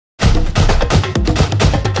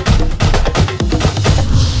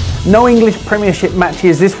No English Premiership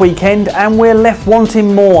matches this weekend, and we're left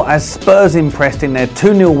wanting more as Spurs impressed in their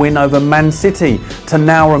 2-0 win over Man City to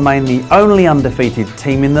now remain the only undefeated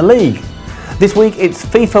team in the league. This week it's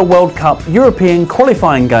FIFA World Cup European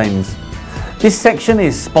qualifying games. This section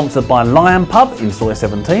is sponsored by Lion Pub in Soy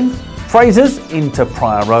 17, Fraser's into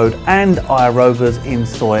Prior Road and Rovers in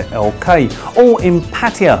Soy LK, all in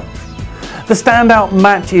Patia. The standout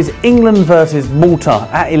match is England versus Malta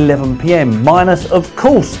at 11 PM, minus, of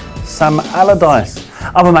course, Sam Allardyce.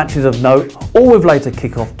 Other matches of note, all with later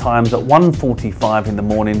kick-off times at 1:45 in the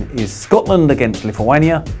morning, is Scotland against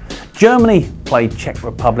Lithuania, Germany play Czech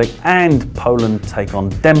Republic, and Poland take on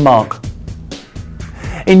Denmark.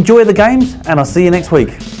 Enjoy the games, and I'll see you next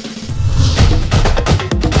week.